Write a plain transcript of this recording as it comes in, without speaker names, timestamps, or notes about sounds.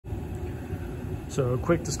So a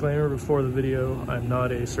quick disclaimer before the video, I'm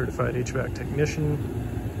not a certified HVAC technician.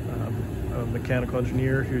 I'm a mechanical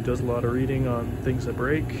engineer who does a lot of reading on things that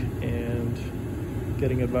break and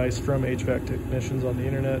getting advice from HVAC technicians on the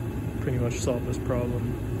internet pretty much solved this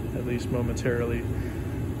problem, at least momentarily.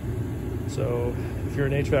 So if you're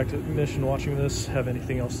an HVAC technician watching this, have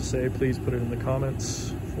anything else to say, please put it in the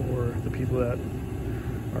comments for the people that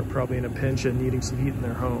are probably in a pinch and needing some heat in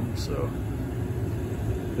their home. So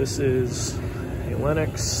this is a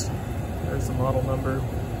Lennox. There's the model number.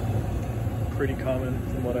 Pretty common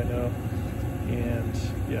from what I know. And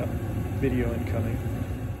yeah, video incoming.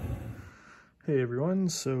 Hey everyone,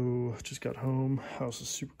 so just got home. House is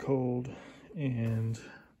super cold and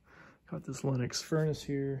got this Lennox furnace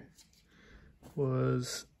here.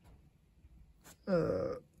 Was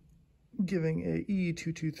giving a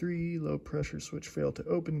E223 low pressure switch fail to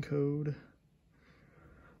open code.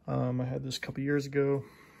 I had this a couple years ago.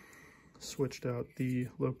 Switched out the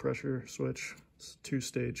low pressure switch. It's a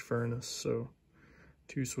two-stage furnace, so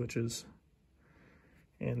 2 switches,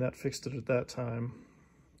 and that fixed it at that time.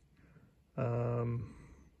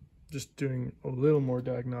 Just doing a little more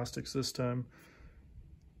diagnostics this time.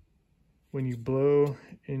 When you blow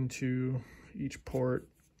into each port,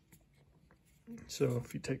 so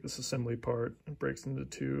if you take this assembly part, it breaks into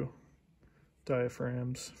 2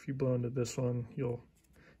 diaphragms. If you blow into this one, you'll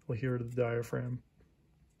hear the diaphragm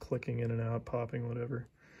clicking in and out, popping, whatever.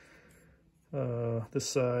 This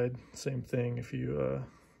side, same thing. If you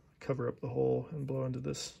cover up the hole and blow into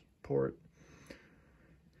this port.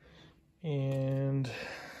 And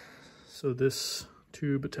so this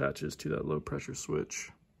tube attaches to that low pressure switch,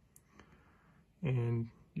 and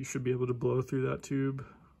you should be able to blow through that tube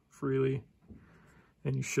freely,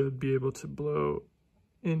 and you should be able to blow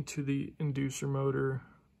into the inducer motor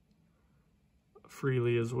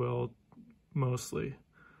freely as well, mostly.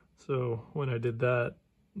 So when I did that,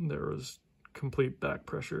 there was complete back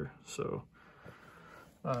pressure. So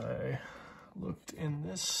I looked in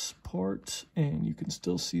this port and you can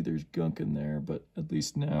still see there's gunk in there, but at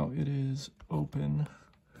least now it is open.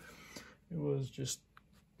 It was just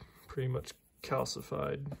pretty much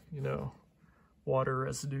calcified, you know, water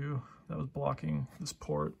residue that was blocking this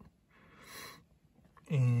port.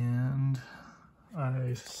 And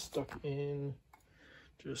I stuck in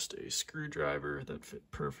just a screwdriver that fit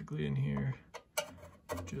perfectly in here.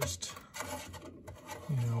 Just,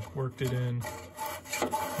 you know, worked it in,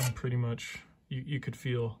 and pretty much you could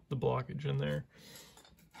feel the blockage in there.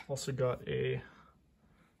 Also got a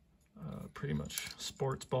pretty much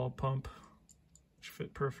sports ball pump, which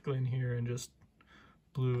fit perfectly in here, and just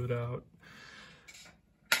blew it out.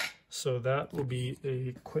 So that will be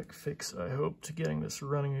a quick fix, I hope, to getting this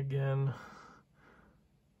running again.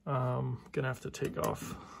 Gonna have to take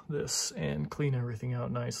off this and clean everything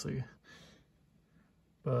out nicely,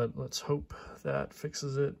 but let's hope that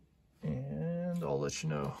fixes it, and I'll let you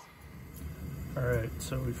know. All right,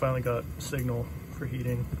 so we finally got signal for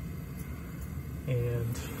heating,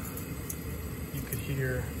 and you could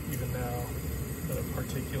hear even now the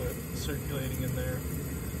particulate circulating in there,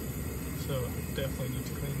 so definitely need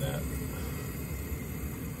to clean that,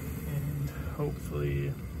 and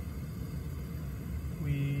hopefully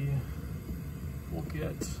we will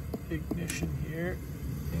get ignition here,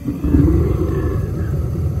 and we did.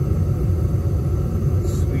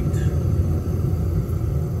 Sweet.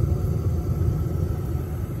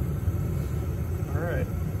 Alright,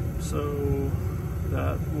 so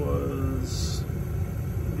that was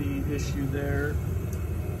the issue there.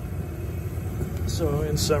 So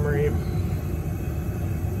in summary,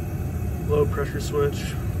 low pressure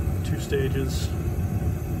switch, 2 stages.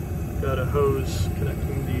 Got a hose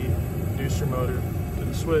connecting the inducer motor to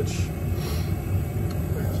the switch.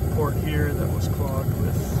 There's a port here that was clogged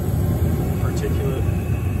with particulate,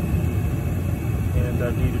 and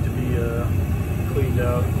that needed to be cleaned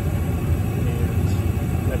out.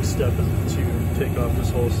 And next step is to take off this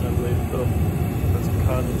whole assembly. Oh, that's some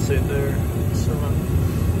condensate there,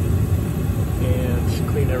 and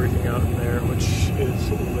clean everything out in there, which is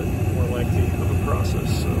a little bit more lengthy of a process.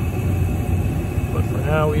 So. But for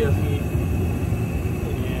now, we have heat,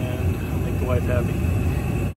 and I'll make the wife happy.